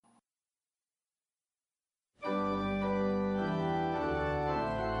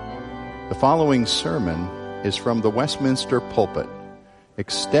The following sermon is from the Westminster pulpit,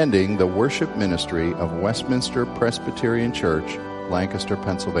 extending the worship ministry of Westminster Presbyterian Church, Lancaster,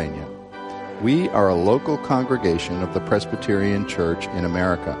 Pennsylvania. We are a local congregation of the Presbyterian Church in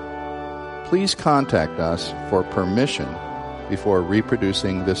America. Please contact us for permission before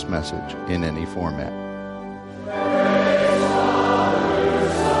reproducing this message in any format.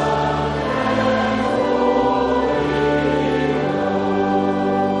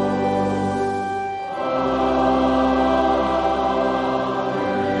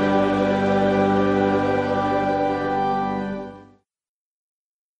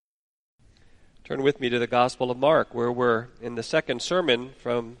 Turn with me to the Gospel of Mark, where we're in the second sermon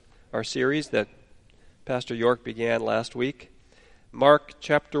from our series that Pastor York began last week. Mark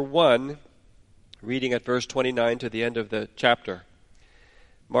chapter 1, reading at verse 29 to the end of the chapter.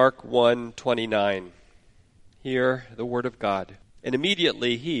 Mark 1:29. Hear the word of God. And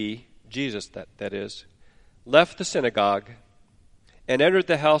immediately he, Jesus that is, left the synagogue and entered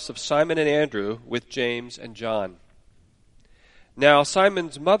the house of Simon and Andrew with James and John. Now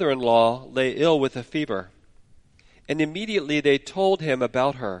Simon's mother-in-law lay ill with a fever, and immediately they told him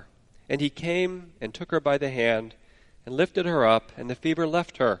about her. And he came and took her by the hand and lifted her up, and the fever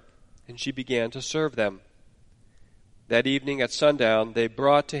left her, and she began to serve them. That evening at sundown they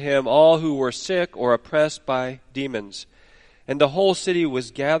brought to him all who were sick or oppressed by demons, and the whole city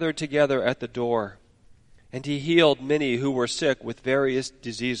was gathered together at the door. And he healed many who were sick with various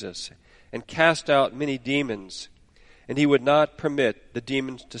diseases, and cast out many demons. And he would not permit the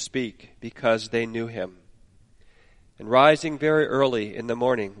demons to speak, because they knew him. And rising very early in the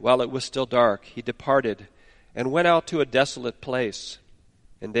morning, while it was still dark, he departed and went out to a desolate place,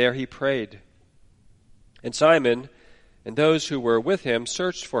 and there he prayed. And Simon and those who were with him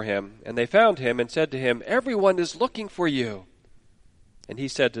searched for him, and they found him and said to him, "Everyone is looking for you." And he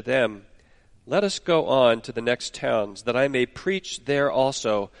said to them, "Let us go on to the next towns, that I may preach there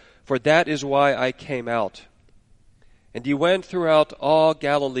also, for that is why I came out." And he went throughout all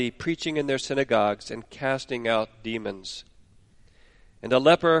Galilee, preaching in their synagogues and casting out demons. And a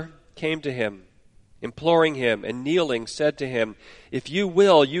leper came to him, imploring him, and kneeling said to him, "If you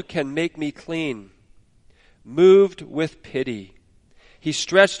will, you can make me clean." Moved with pity, he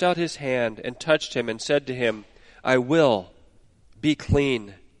stretched out his hand and touched him and said to him, "I will, be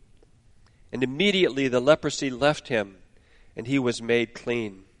clean." And immediately the leprosy left him, and he was made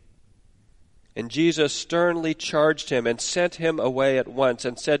clean. And Jesus sternly charged him and sent him away at once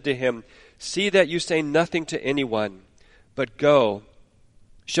and said to him, "See that you say nothing to anyone, but go,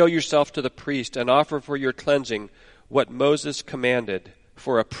 show yourself to the priest and offer for your cleansing what Moses commanded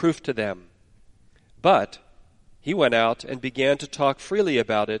for a proof to them." But he went out and began to talk freely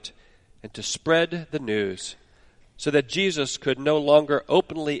about it and to spread the news, so that Jesus could no longer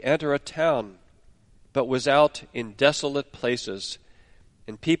openly enter a town, but was out in desolate places,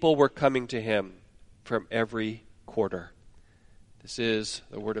 and people were coming to him from every quarter. This is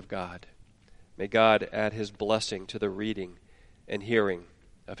the word of God. May God add his blessing to the reading and hearing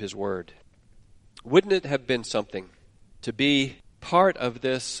of his word. Wouldn't it have been something to be part of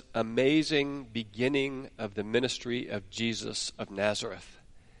this amazing beginning of the ministry of Jesus of Nazareth?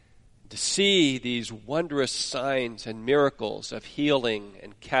 To see these wondrous signs and miracles of healing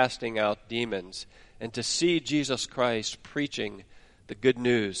and casting out demons, and to see Jesus Christ preaching the good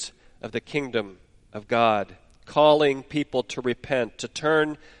news of the kingdom of God, calling people to repent, to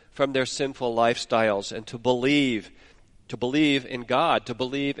turn from their sinful lifestyles, and to believe in God, to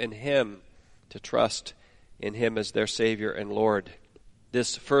believe in him, to trust in him as their Savior and Lord.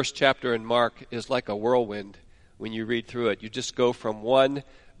 This first chapter in Mark is like a whirlwind when you read through it. You just go from one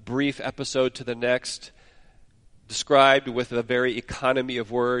brief episode to the next, described with a very economy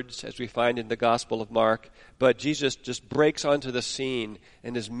of words, as we find in the Gospel of Mark. But Jesus just breaks onto the scene,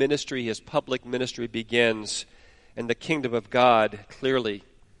 and his ministry, his public ministry begins, and the kingdom of God clearly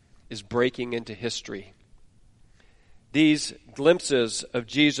is breaking into history. These glimpses of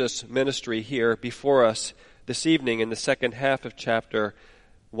Jesus' ministry here before us this evening in the second half of chapter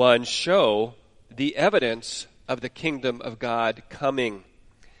 1 show the evidence of the kingdom of God coming.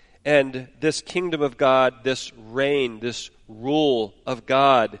 And this kingdom of God, this reign, this rule of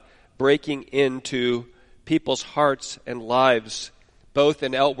God breaking into people's hearts and lives, both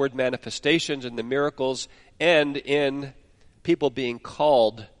in outward manifestations and the miracles, and in people being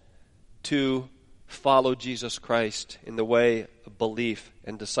called to follow Jesus Christ in the way of belief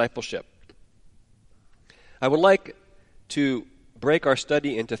and discipleship. I would like to break our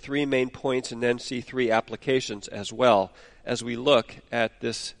study into three main points and then see three applications as well as we look at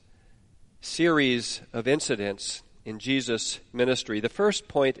this series of incidents in Jesus' ministry. The first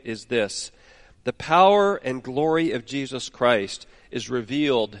point is this: the power and glory of Jesus Christ is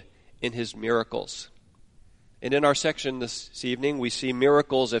revealed in his miracles. And in our section this evening, we see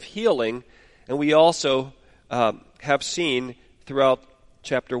miracles of healing, and we also have seen throughout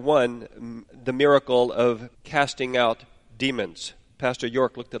chapter 1 the miracle of casting out demons. Pastor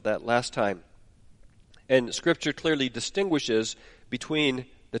York looked at that last time. And Scripture clearly distinguishes between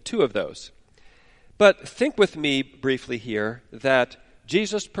the two of those. But think with me briefly here that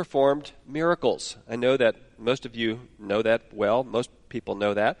Jesus performed miracles. I know that most of you know that well. Most people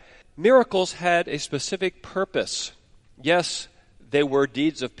know that. Miracles had a specific purpose. Yes, they were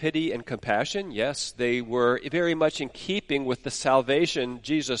deeds of pity and compassion. Yes, they were very much in keeping with the salvation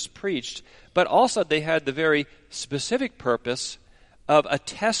Jesus preached. But also they had the very specific purpose of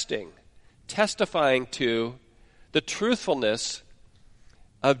testifying to the truthfulness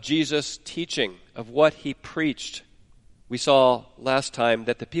of Jesus' teaching, of what he preached. We saw last time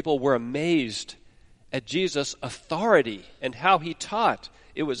that the people were amazed at Jesus' authority and how he taught.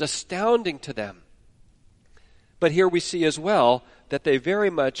 It was astounding to them. But here we see as well that they very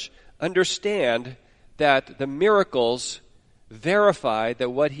much understand that the miracles verify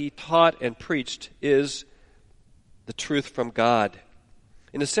that what he taught and preached is the truth from God.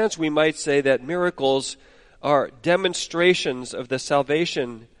 In a sense, we might say that miracles are demonstrations of the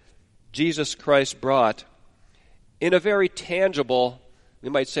salvation Jesus Christ brought in a very tangible, we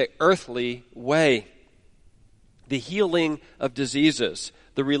might say earthly way. The healing of diseases,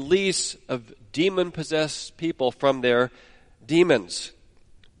 the release of demon-possessed people from their demons.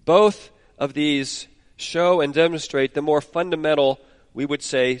 Both of these show and demonstrate the more fundamental, we would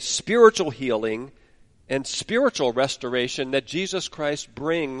say, spiritual healing and spiritual restoration that Jesus Christ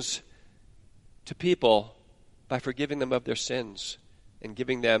brings to people by forgiving them of their sins and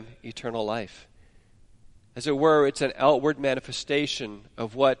giving them eternal life. As it were, it's an outward manifestation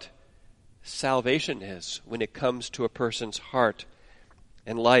of what salvation is when it comes to a person's heart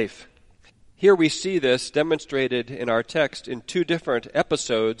and life. Here we see this demonstrated in our text in two different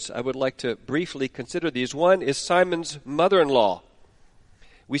episodes. I would like to briefly consider these. One is Simon's mother-in-law.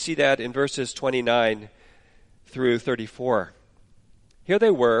 We see that in verses 29 through 34. Here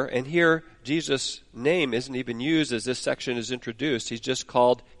they were, and here Jesus' name isn't even used as this section is introduced. He's just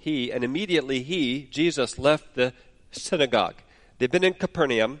called he, and immediately he, Jesus, left the synagogue. They've been in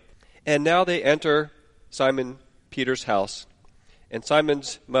Capernaum, and now they enter Simon Peter's house. And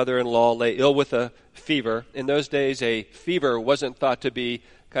Simon's mother-in-law lay ill with a fever. In those days, a fever wasn't thought to be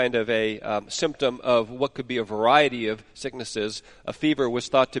kind of a symptom of what could be a variety of sicknesses. A fever was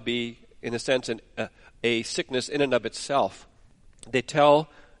thought to be, in a sense, a sickness in and of itself. They tell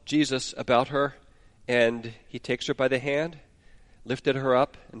Jesus about her, and he takes her by the hand, lifted her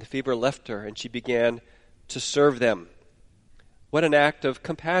up, and the fever left her, and she began to serve them. What an act of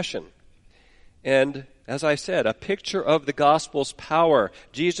compassion. And as I said, a picture of the gospel's power.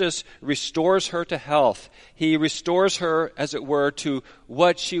 Jesus restores her to health. He restores her, as it were, to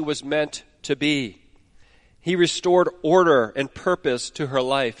what she was meant to be. He restored order and purpose to her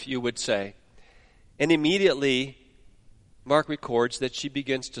life, you would say. And immediately, Mark records that she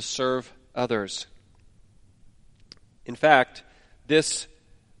begins to serve others. In fact, this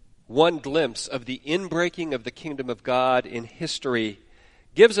one glimpse of the inbreaking of the kingdom of God in history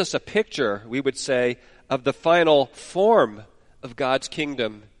gives us a picture, we would say, of the final form of God's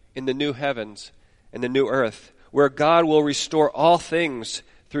kingdom in the new heavens and the new earth, where God will restore all things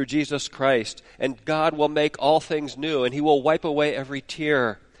through Jesus Christ, and God will make all things new, and he will wipe away every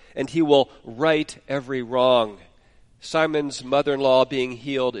tear, and he will right every wrong. Simon's mother-in-law being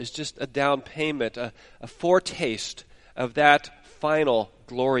healed is just a down payment, a foretaste of that final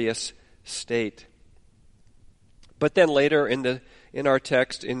glorious state. But then later in our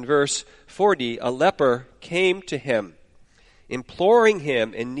text, in verse 40, a leper came to him, imploring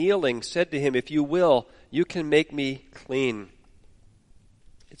him and kneeling, said to him, "If you will, you can make me clean."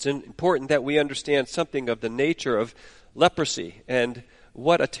 It's important that we understand something of the nature of leprosy and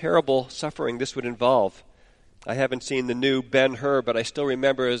what a terrible suffering this would involve. I haven't seen the new Ben-Hur, but I still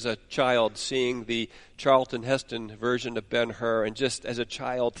remember as a child seeing the Charlton Heston version of Ben-Hur, and just as a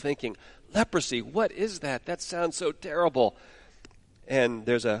child thinking, leprosy, what is that? That sounds so terrible. And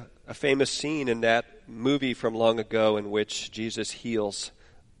there's a famous scene in that movie from long ago in which Jesus heals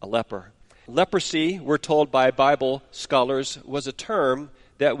a leper. Leprosy, we're told by Bible scholars, was a term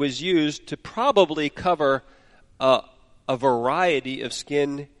that was used to probably cover a variety of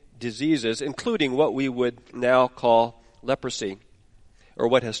skin diseases, including what we would now call leprosy, or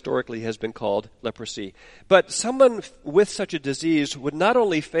what historically has been called leprosy. But someone with such a disease would not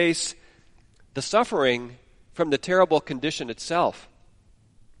only face the suffering from the terrible condition itself,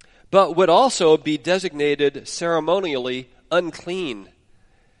 but would also be designated ceremonially unclean.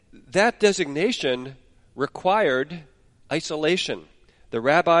 That designation required isolation. The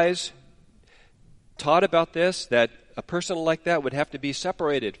rabbis taught about this, that a person like that would have to be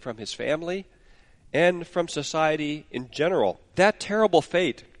separated from his family and from society in general. That terrible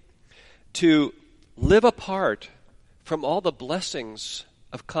fate to live apart from all the blessings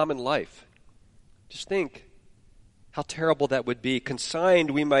of common life. Just think how terrible that would be.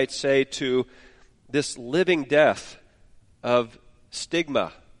 Consigned, we might say, to this living death of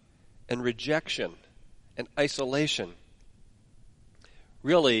stigma and rejection and isolation.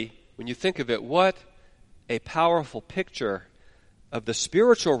 Really, when you think of it, what a powerful picture of the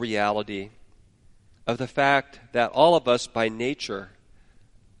spiritual reality of the fact that all of us by nature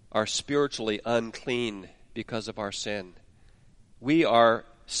are spiritually unclean because of our sin. We are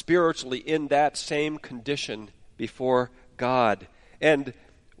spiritually in that same condition before God. And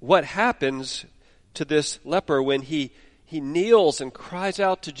what happens to this leper when he kneels and cries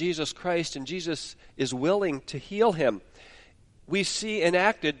out to Jesus Christ and Jesus is willing to heal him? We see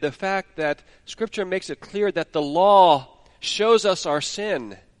enacted the fact that Scripture makes it clear that the law shows us our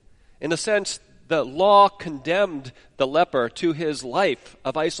sin. In a sense, the law condemned the leper to his life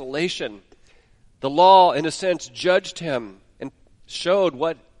of isolation. The law, in a sense, judged him and showed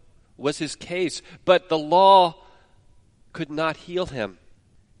what was his case. But the law could not heal him,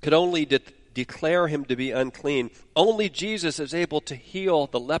 could only declare him to be unclean. Only Jesus is able to heal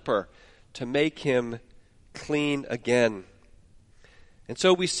the leper, to make him clean again. And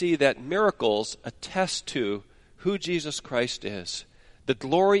so we see that miracles attest to who Jesus Christ is, the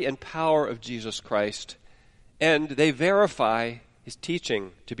glory and power of Jesus Christ, and they verify his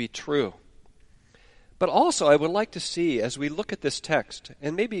teaching to be true. But also I would like to see, as we look at this text,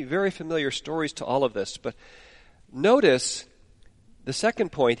 and maybe very familiar stories to all of this, but notice the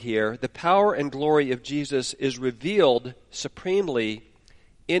second point here, the power and glory of Jesus is revealed supremely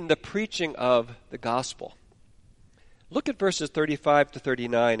in the preaching of the gospel. Look at verses 35 to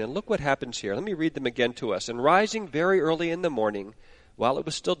 39, and look what happens here. Let me read them again to us. And rising very early in the morning, while it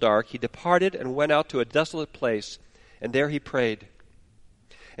was still dark, he departed and went out to a desolate place, and there he prayed.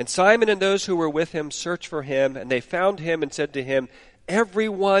 And Simon and those who were with him searched for him, and they found him and said to him,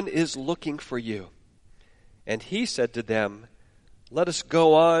 "Everyone is looking for you." And he said to them, "Let us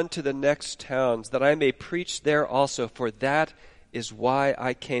go on to the next towns, that I may preach there also, for that is why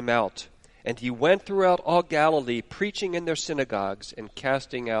I came out." And he went throughout all Galilee, preaching in their synagogues and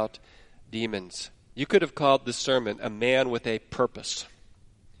casting out demons. You could have called this sermon a man with a purpose.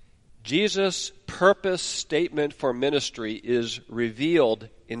 Jesus' purpose statement for ministry is revealed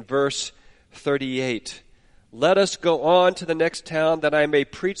in verse 38. Let us go on to the next town that I may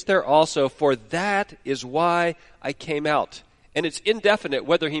preach there also, for that is why I came out. And it's indefinite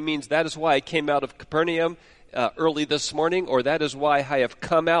whether he means that is why I came out of Capernaum early this morning, or that is why I have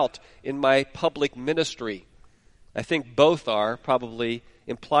come out in my public ministry. I think both are probably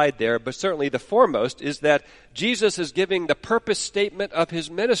implied there, but certainly the foremost is that Jesus is giving the purpose statement of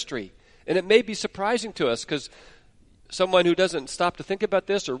his ministry. And it may be surprising to us because someone who doesn't stop to think about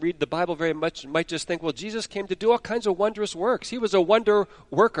this or read the Bible very much might just think, well, Jesus came to do all kinds of wondrous works. He was a wonder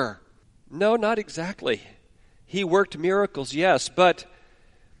worker. No, not exactly. He worked miracles, yes, but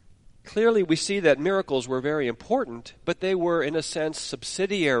clearly we see that miracles were very important, but they were, in a sense,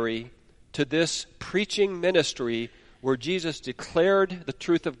 subsidiary to this preaching ministry where Jesus declared the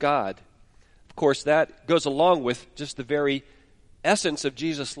truth of God. Of course, that goes along with just the very essence of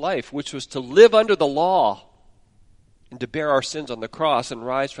Jesus' life, which was to live under the law and to bear our sins on the cross and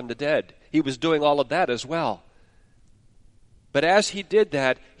rise from the dead. He was doing all of that as well. But as he did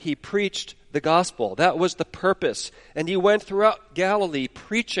that, he preached the gospel. That was the purpose. And he went throughout Galilee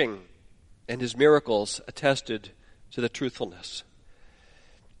preaching, and his miracles attested to the truthfulness.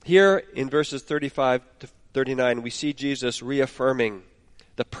 Here in verses 35 to 39, we see Jesus reaffirming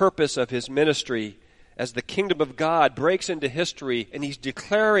the purpose of his ministry as the kingdom of God breaks into history, and he's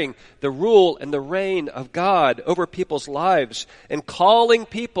declaring the rule and the reign of God over people's lives and calling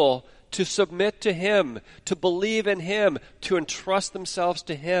people to submit to him, to believe in him, to entrust themselves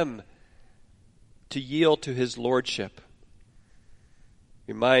to him, to yield to his lordship.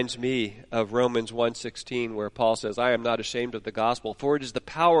 Reminds me of Romans 1:16, where Paul says, "I am not ashamed of the gospel, for it is the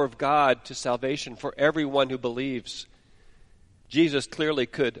power of God to salvation for everyone who believes." Jesus clearly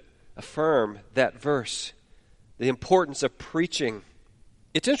could affirm that verse, the importance of preaching.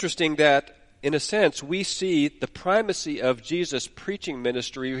 It's interesting that, in a sense, we see the primacy of Jesus' preaching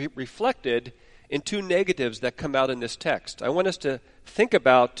ministry reflected in two negatives that come out in this text. I want us to think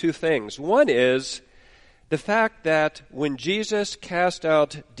about two things. One is the fact that when Jesus cast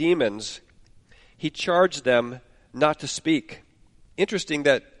out demons, he charged them not to speak. Interesting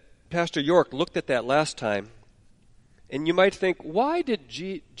that Pastor York looked at that last time. And you might think, why did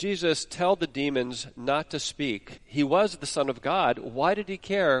Jesus tell the demons not to speak? He was the Son of God. Why did he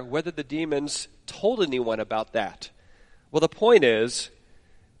care whether the demons told anyone about that? Well, the point is,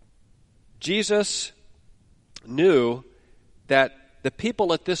 Jesus knew that the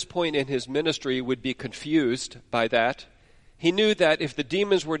people at this point in his ministry would be confused by that. He knew that if the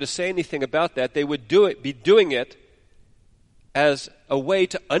demons were to say anything about that, they would be doing it as a way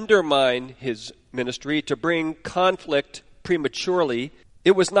to undermine his ministry, to bring conflict prematurely.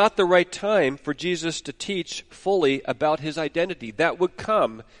 It was not the right time for Jesus to teach fully about his identity. That would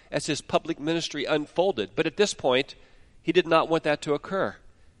come as his public ministry unfolded. But at this point, he did not want that to occur.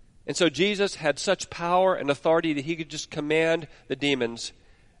 And so Jesus had such power and authority that he could just command the demons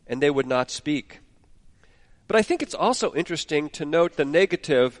and they would not speak. But I think it's also interesting to note the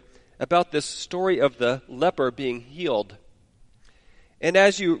negative about this story of the leper being healed. And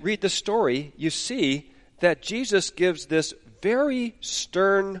as you read the story, you see that Jesus gives this very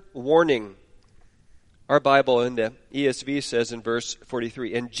stern warning. Our Bible in the ESV says in verse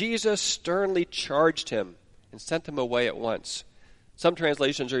 43, "And Jesus sternly charged him and sent him away at once." Some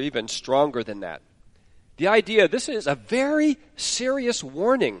translations are even stronger than that. The idea, this is a very serious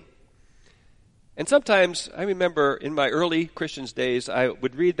warning. And sometimes, I remember in my early Christian days, I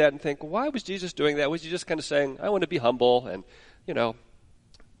would read that and think, why was Jesus doing that? Was he just kind of saying, I want to be humble and,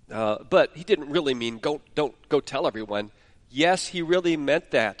 but he didn't really mean don't go tell everyone. Yes, he really meant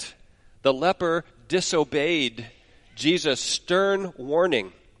that. The leper disobeyed Jesus' stern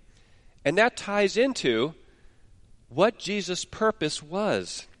warning. And that ties into what Jesus' purpose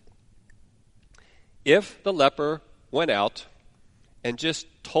was. If the leper went out and just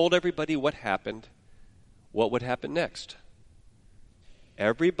told everybody what happened, what would happen next?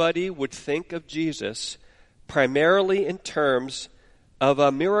 Everybody would think of Jesus primarily in terms of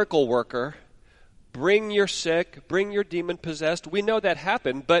a miracle worker. Bring your sick, bring your demon-possessed. We know that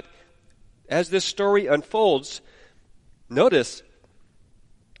happened, but as this story unfolds, notice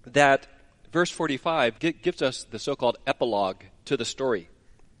that verse 45 gives us the so-called epilogue to the story.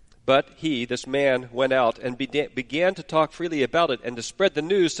 But he, this man, went out and began to talk freely about it and to spread the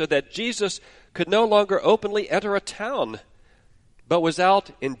news so that Jesus could no longer openly enter a town, but was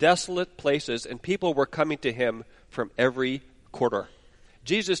out in desolate places, and people were coming to him from every quarter.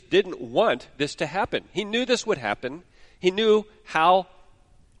 Jesus didn't want this to happen. He knew this would happen. He knew how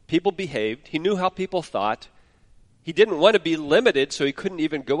people behaved. He knew how people thought. He didn't want to be limited, so he couldn't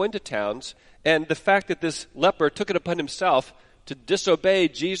even go into towns. And the fact that this leper took it upon himself to disobey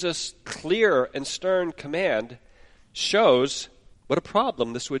Jesus' clear and stern command shows what a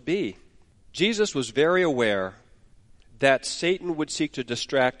problem this would be. Jesus was very aware that Satan would seek to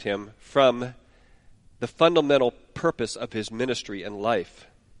distract him from the fundamental purpose of his ministry and life.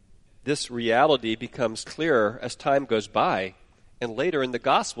 This reality becomes clearer as time goes by, and later in the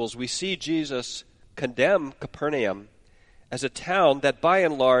Gospels we see Jesus condemn Capernaum as a town that by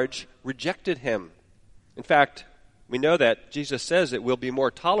and large rejected him. In fact, we know that Jesus says it will be more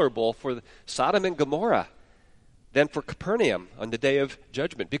tolerable for Sodom and Gomorrah than for Capernaum on the day of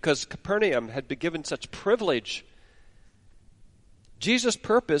judgment, because Capernaum had been given such privilege. Jesus'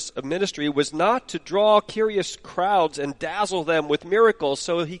 purpose of ministry was not to draw curious crowds and dazzle them with miracles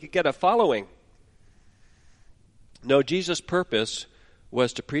so he could get a following. No, Jesus' purpose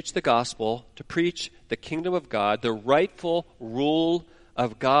was to preach the gospel, to preach the kingdom of God, the rightful rule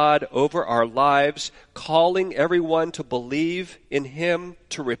of God over our lives, calling everyone to believe in him,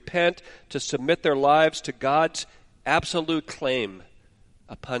 to repent, to submit their lives to God's absolute claim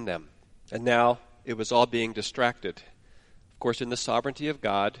upon them. And now it was all being distracted. Of course, in the sovereignty of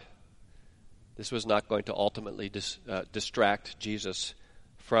God, this was not going to ultimately distract Jesus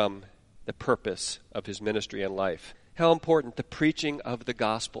from the purpose of his ministry and life. How important the preaching of the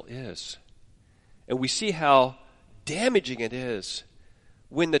gospel is. And we see how damaging it is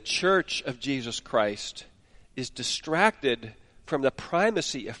when the church of Jesus Christ is distracted from the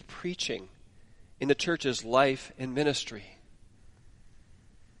primacy of preaching in the church's life and ministry.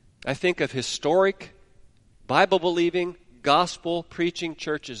 I think of historic, Bible-believing, gospel-preaching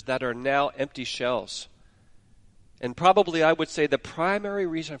churches that are now empty shells. And probably I would say the primary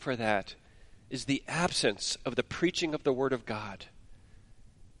reason for that is the absence of the preaching of the Word of God.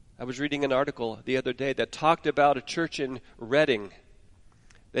 I was reading an article the other day that talked about a church in Reading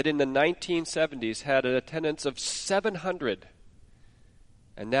that in the 1970s had an attendance of 700.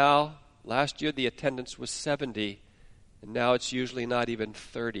 And now, last year, the attendance was 70. And now it's usually not even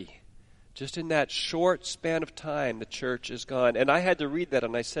 30. Just in that short span of time, the church is gone. And I had to read that,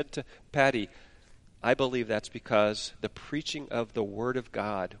 and I said to Patty, I believe that's because the preaching of the Word of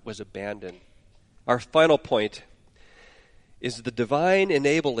God was abandoned. Our final point is the divine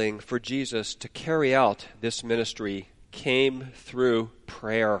enabling for Jesus to carry out this ministry came through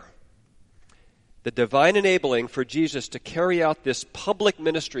prayer. The divine enabling for Jesus to carry out this public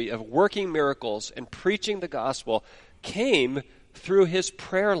ministry of working miracles and preaching the gospel came through his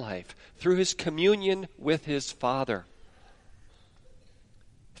prayer life, through his communion with his Father.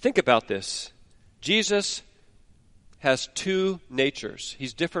 Think about this. Jesus has two natures.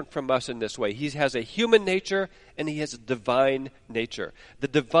 He's different from us in this way. He has a human nature and he has a divine nature. The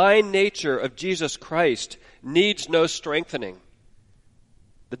divine nature of Jesus Christ needs no strengthening.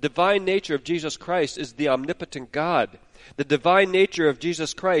 The divine nature of Jesus Christ is the omnipotent God. The divine nature of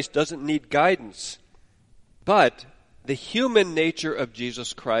Jesus Christ doesn't need guidance. But the human nature of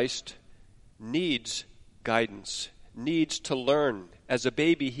Jesus Christ needs guidance, needs to learn. As a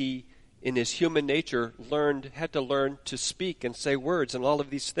baby, he, in his human nature, had to learn to speak and say words and all of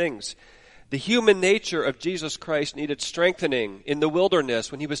these things. The human nature of Jesus Christ needed strengthening in the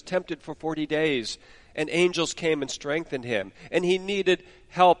wilderness when he was tempted for 40 days, and angels came and strengthened him. And he needed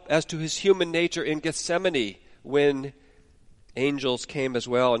help as to his human nature in Gethsemane when angels came as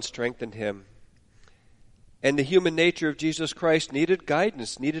well and strengthened him. And the human nature of Jesus Christ needed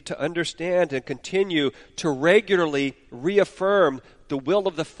guidance, needed to understand and continue to regularly reaffirm the will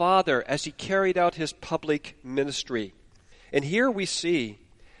of the Father as he carried out his public ministry. And here we see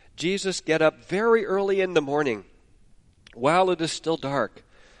Jesus get up very early in the morning while it is still dark.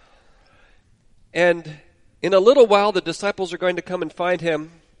 And in a little while, the disciples are going to come and find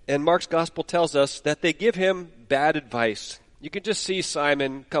him, and Mark's gospel tells us that they give him bad advice. You can just see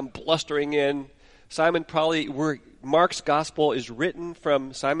Simon come blustering in. Mark's gospel is written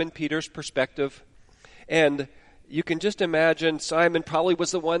from Simon Peter's perspective, and you can just imagine Simon probably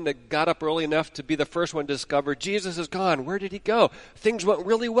was the one that got up early enough to be the first one to discover Jesus is gone. Where did he go? Things went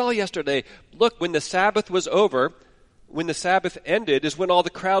really well yesterday. Look, when the Sabbath was over, when the Sabbath ended is when all the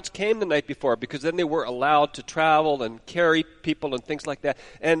crowds came the night before, because then they were allowed to travel and carry people and things like that.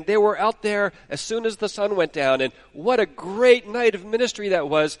 And they were out there as soon as the sun went down, and what a great night of ministry that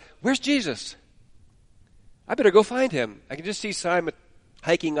was. Where's Jesus? I better go find him. I can just see Simon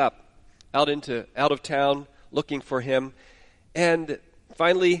hiking up out of town looking for him. And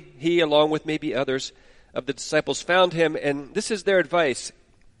finally, he, along with maybe others of the disciples, found him, and this is their advice.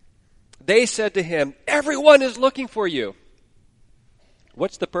 They said to him, "Everyone is looking for you."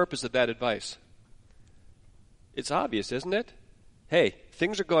 What's the purpose of that advice? It's obvious, isn't it? Hey,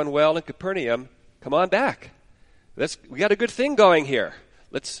 things are going well in Capernaum. Come on back. We got a good thing going here.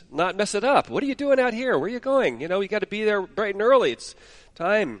 Let's not mess it up. What are you doing out here? Where are you going? You got to be there bright and early. It's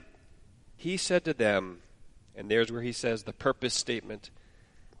time. He said to them, and there's where he says the purpose statement,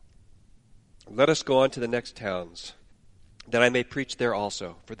 "Let us go on to the next towns, that I may preach there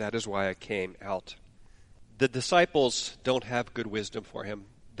also, for that is why I came out." The disciples don't have good wisdom for him.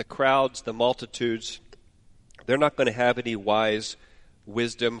 The crowds, the multitudes, they're not going to have any wise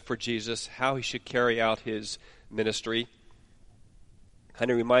wisdom for Jesus, how he should carry out his ministry. Kind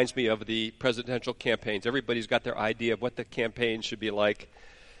of reminds me of the presidential campaigns. Everybody's got their idea of what the campaign should be like.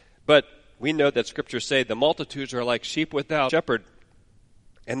 But we know that scriptures say the multitudes are like sheep without shepherd,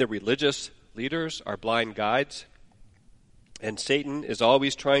 and the religious leaders are blind guides. And Satan is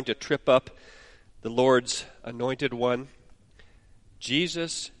always trying to trip up the Lord's anointed one.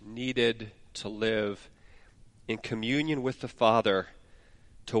 Jesus needed to live in communion with the Father,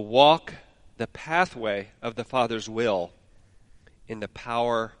 to walk the pathway of the Father's will in the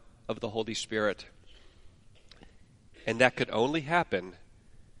power of the Holy Spirit. And that could only happen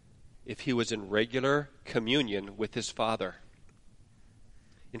if he was in regular communion with his Father.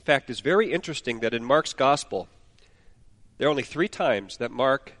 In fact, it's very interesting that in Mark's gospel, there are only 3 times that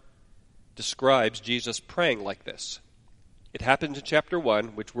Mark describes Jesus praying like this. It happens in chapter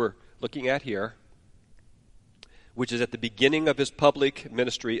 1, which we're looking at here, which is at the beginning of his public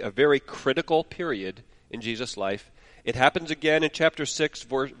ministry, a very critical period in Jesus' life. It happens again in chapter 6,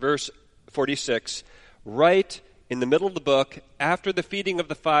 verse 46, right in the middle of the book, after the feeding of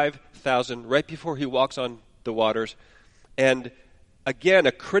the 5,000, right before he walks on the waters. And again,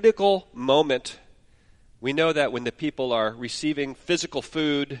 a critical moment. We know that when the people are receiving physical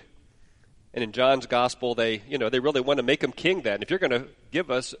food, and in John's gospel, they really want to make him king then. If you're going to give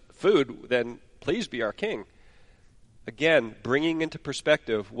us food, then please be our king. Again, bringing into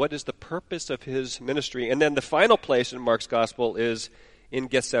perspective what is the purpose of his ministry. And then the final place in Mark's gospel is in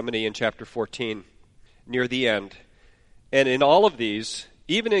Gethsemane in chapter 14, near the end. And in all of these,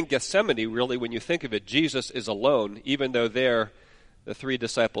 Even in Gethsemane, really, when you think of it, Jesus is alone, even though there the three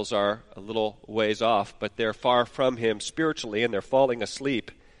disciples are a little ways off, but they're far from him spiritually, and they're falling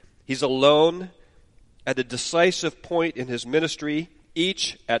asleep. He's alone at a decisive point in his ministry,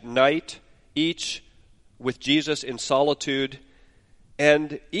 each at night, each with Jesus in solitude,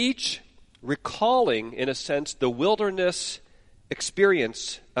 and each recalling, in a sense, the wilderness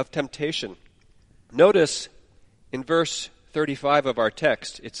experience of temptation. Notice in verse 35 of our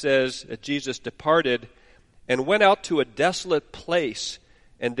text, it says that Jesus departed and went out to a desolate place,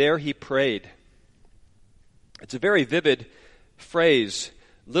 and there he prayed. It's a very vivid phrase,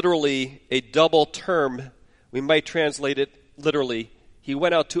 literally a double term. We might translate it literally, he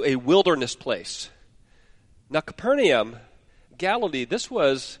went out to a wilderness place. Now, Capernaum, Galilee, this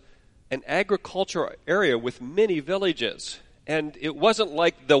was an agricultural area with many villages, and it wasn't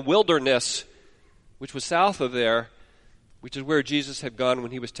like the wilderness, which was south of there, which is where Jesus had gone when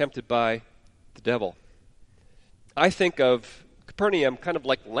he was tempted by the devil. I think of Capernaum kind of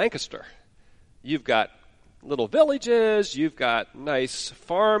like Lancaster. You've got little villages, you've got nice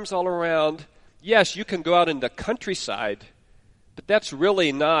farms all around. Yes, you can go out in the countryside, but that's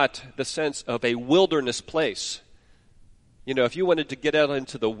really not the sense of a wilderness place. You know, if you wanted to get out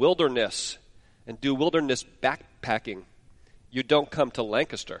into the wilderness and do wilderness backpacking, you don't come to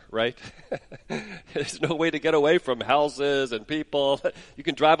Lancaster, right? There's no way to get away from houses and people. You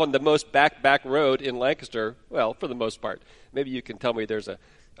can drive on the most back road in Lancaster, well, for the most part. Maybe you can tell me there's a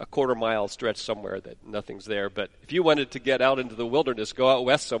quarter-mile stretch somewhere that nothing's there. But if you wanted to get out into the wilderness, go out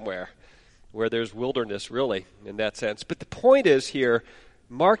west somewhere where there's wilderness, really, in that sense. But the point is here,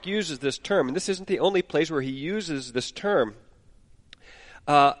 Mark uses this term, and this isn't the only place where he uses this term.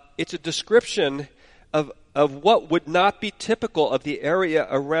 It's a description of what would not be typical of the area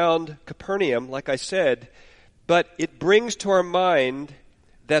around Capernaum, like I said, but it brings to our mind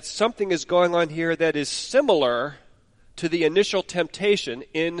that something is going on here that is similar to the initial temptation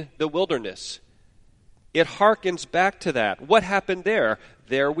in the wilderness. It harkens back to that. What happened there?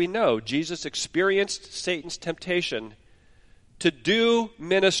 There we know Jesus experienced Satan's temptation to do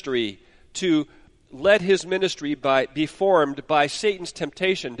ministry, to let his ministry be formed by Satan's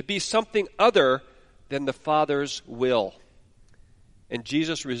temptation, to be something other than the Father's will. And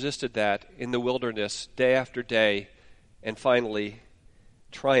Jesus resisted that in the wilderness day after day and finally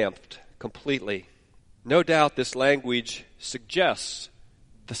triumphed completely. No doubt this language suggests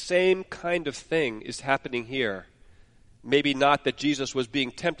the same kind of thing is happening here. Maybe not that Jesus was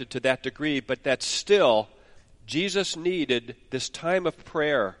being tempted to that degree, but that still Jesus needed this time of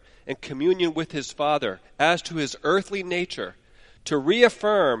prayer and communion with his Father as to his earthly nature to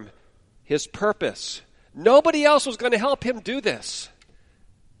reaffirm his purpose. Nobody else was going to help him do this.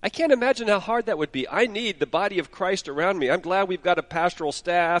 I can't imagine how hard that would be. I need the body of Christ around me. I'm glad we've got a pastoral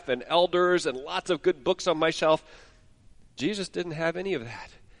staff and elders and lots of good books on my shelf. Jesus didn't have any of that.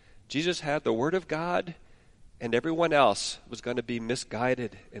 Jesus had the Word of God, and everyone else was going to be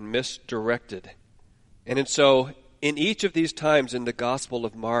misguided and misdirected. And so, in each of these times in the Gospel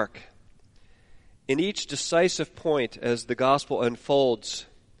of Mark, in each decisive point as the Gospel unfolds,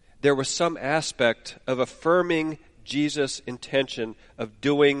 there was some aspect of affirming Jesus' intention of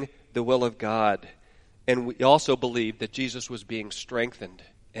doing the will of God. And we also believe that Jesus was being strengthened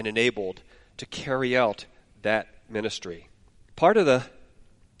and enabled to carry out that ministry. Part of the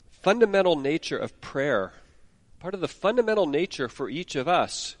fundamental nature of prayer, part of the fundamental nature for each of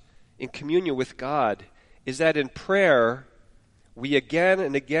us in communion with God is that in prayer, we again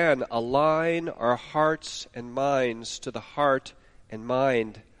and again align our hearts and minds to the heart and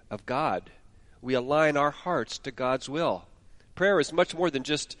mind of God. We align our hearts to God's will. Prayer is much more than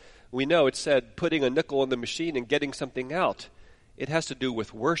just, we know it said, putting a nickel in the machine and getting something out. It has to do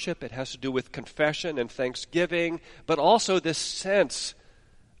with worship, it has to do with confession and thanksgiving, but also this sense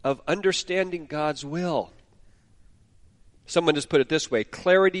of understanding God's will. Someone just put it this way,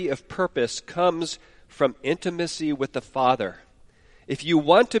 clarity of purpose comes from intimacy with the Father. If you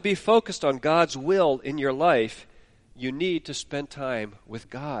want to be focused on God's will in your life, you need to spend time with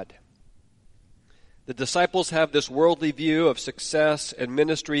God. The disciples have this worldly view of success and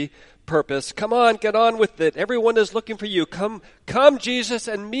ministry purpose. Come on, get on with it. Everyone is looking for you. Come, Jesus,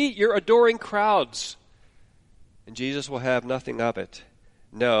 and meet your adoring crowds. And Jesus will have nothing of it.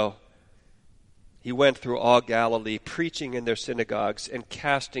 No. He went through all Galilee, preaching in their synagogues and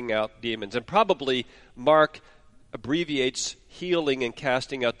casting out demons. And probably Mark abbreviates healing and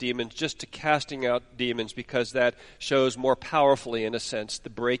casting out demons just to casting out demons because that shows more powerfully, in a sense, the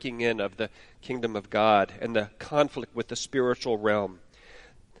breaking in of the kingdom of God and the conflict with the spiritual realm.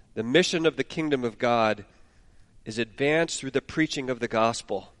 The mission of the kingdom of God is advanced through the preaching of the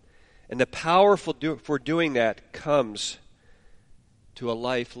gospel. And the power for doing that comes to a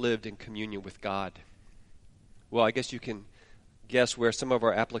life lived in communion with God. Well, I guess you can guess where some of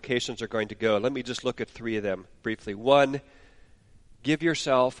our applications are going to go. Let me just look at 3 of them briefly. 1, give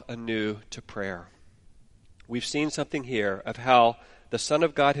yourself anew to prayer. We've seen something here of how the Son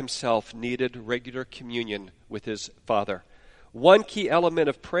of God himself needed regular communion with his Father. One key element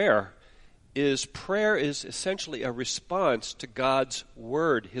of prayer is essentially a response to God's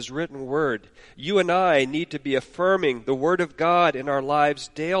Word, his written Word. You and I need to be affirming the Word of God in our lives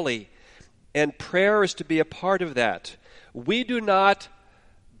daily, and prayer is to be a part of that. We do not,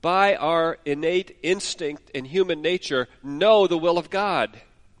 by our innate instinct in human nature, know the will of God.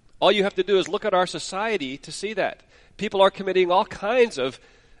 All you have to do is look at our society to see that. People are committing all kinds of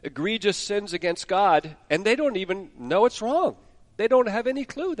egregious sins against God, and they don't even know it's wrong. They don't have any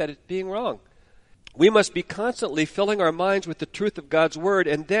clue that it's being wrong. We must be constantly filling our minds with the truth of God's Word,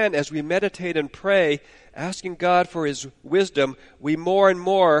 and then as we meditate and pray, asking God for his wisdom, we more and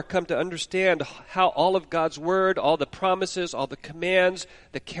more come to understand how all of God's Word, all the promises, all the commands,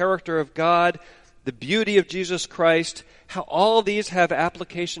 the character of God, the beauty of Jesus Christ, how all these have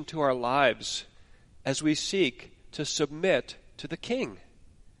application to our lives as we seek to submit to the King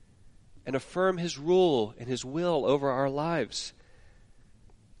and affirm his rule and his will over our lives.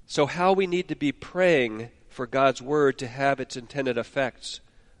 So how we need to be praying for God's Word to have its intended effects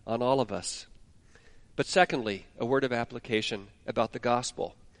on all of us. But secondly, a word of application about the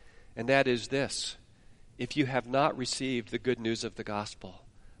gospel, and that is this: if you have not received the good news of the gospel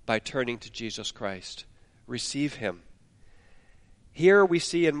by turning to Jesus Christ, receive him. Here we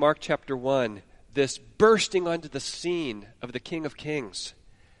see in Mark chapter 1 this bursting onto the scene of the King of Kings,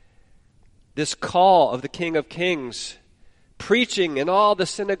 this call of the King of Kings, preaching in all the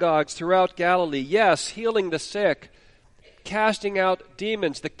synagogues throughout Galilee, yes, healing the sick, casting out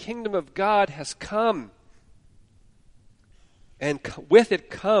demons. The kingdom of God has come. And with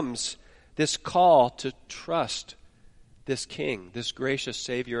it comes this call to trust this King, this gracious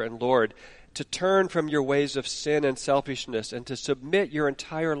Savior and Lord, to turn from your ways of sin and selfishness and to submit your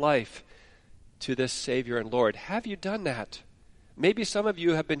entire life to this Savior and Lord. Have you done that? Maybe some of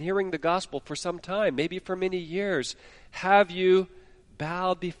you have been hearing the gospel for some time, maybe for many years. Have you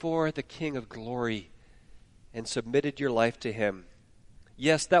bowed before the King of glory and submitted your life to him?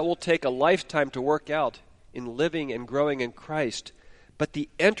 Yes, that will take a lifetime to work out in living and growing in Christ, but the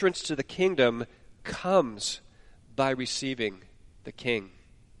entrance to the kingdom comes by receiving the King.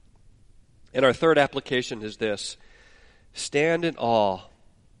 And our third application is this: stand in awe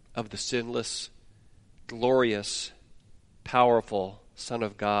of the sinless, glorious, powerful Son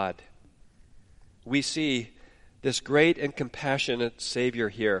of God. We see this great and compassionate Savior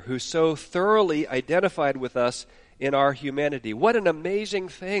here who so thoroughly identified with us in our humanity. What an amazing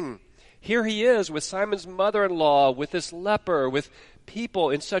thing. Here he is with Simon's mother-in-law, with this leper, with people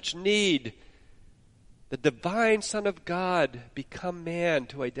in such need. The divine Son of God become man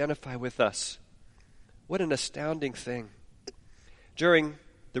to identify with us. What an astounding thing. During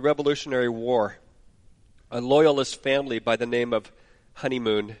the Revolutionary War, a loyalist family by the name of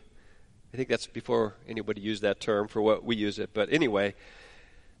Honeymoon, I think that's before anybody used that term for what we use it, but anyway,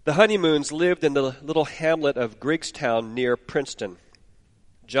 the Honeymoons lived in the little hamlet of Griggstown near Princeton.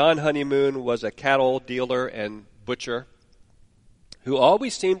 John Honeymoon was a cattle dealer and butcher who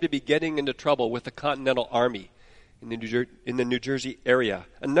always seemed to be getting into trouble with the Continental Army in the New Jersey area.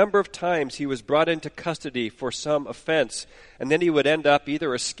 A number of times he was brought into custody for some offense, and then he would end up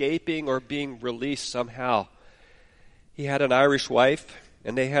either escaping or being released somehow. He had an Irish wife,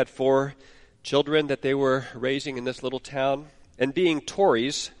 and they had 4 children that they were raising in this little town. And being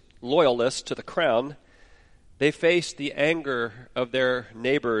Tories, loyalists to the crown, they faced the anger of their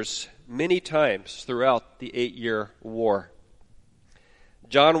neighbors many times throughout the 8-year war.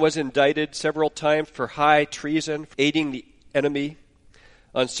 John was indicted several times for high treason, aiding the enemy.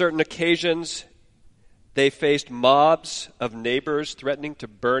 On certain occasions, they faced mobs of neighbors threatening to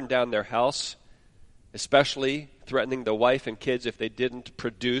burn down their house, especially threatening the wife and kids if they didn't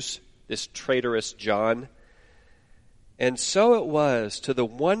produce this traitorous John. And so it was, to the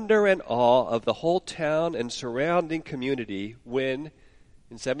wonder and awe of the whole town and surrounding community, when,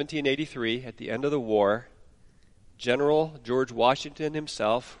 in 1783, at the end of the war, General George Washington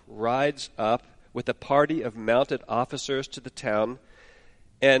himself rides up with a party of mounted officers to the town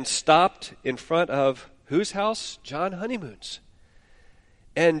and stopped in front of whose house? John Honeymoon's.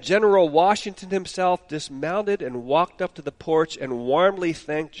 And General Washington himself dismounted and walked up to the porch and warmly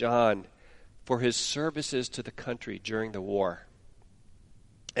thanked John for his services to the country during the war.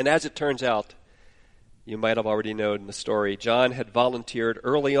 And as it turns out, You might have already known the story. John had volunteered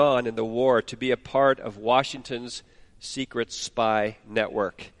early on in the war to be a part of Washington's secret spy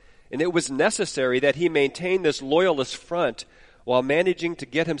network. And it was necessary that he maintain this loyalist front while managing to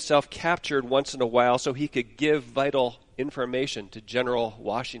get himself captured once in a while so he could give vital information to General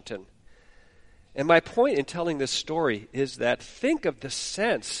Washington. And my point in telling this story is that think of the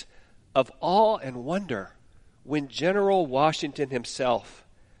sense of awe and wonder when General Washington himself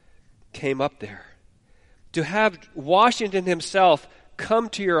came up there. To have Washington himself come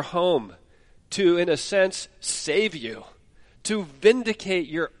to your home to, in a sense, save you, to vindicate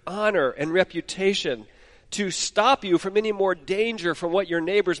your honor and reputation, to stop you from any more danger from what your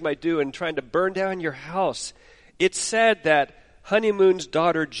neighbors might do in trying to burn down your house. It's said that Honeymoon's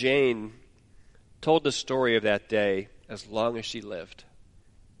daughter Jane told the story of that day as long as she lived.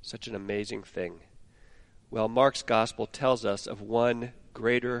 Such an amazing thing. Well, Mark's gospel tells us of one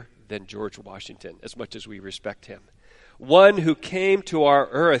greater than George Washington, as much as we respect him. One who came to our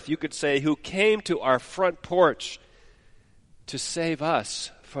earth, you could say, who came to our front porch to save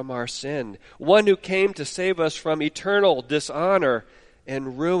us from our sin. One who came to save us from eternal dishonor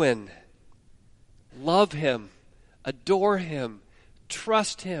and ruin. Love him, adore him,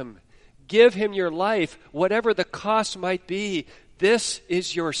 trust him, give him your life, whatever the cost might be. This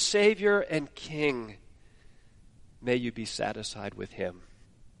is your Savior and King. May you be satisfied with him.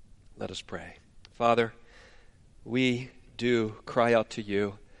 Let us pray. Father, we do cry out to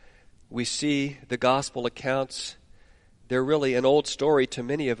you. We see the gospel accounts. They're really an old story to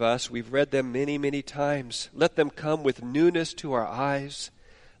many of us. We've read them many, many times. Let them come with newness to our eyes.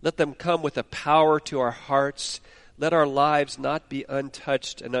 Let them come with a power to our hearts. Let our lives not be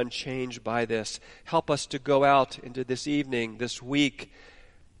untouched and unchanged by this. Help us to go out into this evening, this week,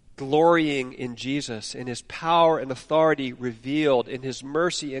 glorying in Jesus, in his power and authority revealed, in his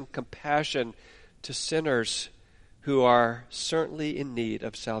mercy and compassion to sinners who are certainly in need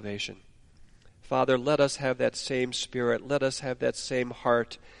of salvation. Father, let us have that same spirit. Let us have that same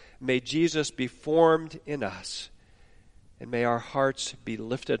heart. May Jesus be formed in us, and may our hearts be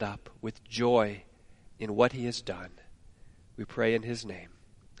lifted up with joy in what he has done. We pray in his name.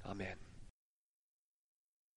 Amen.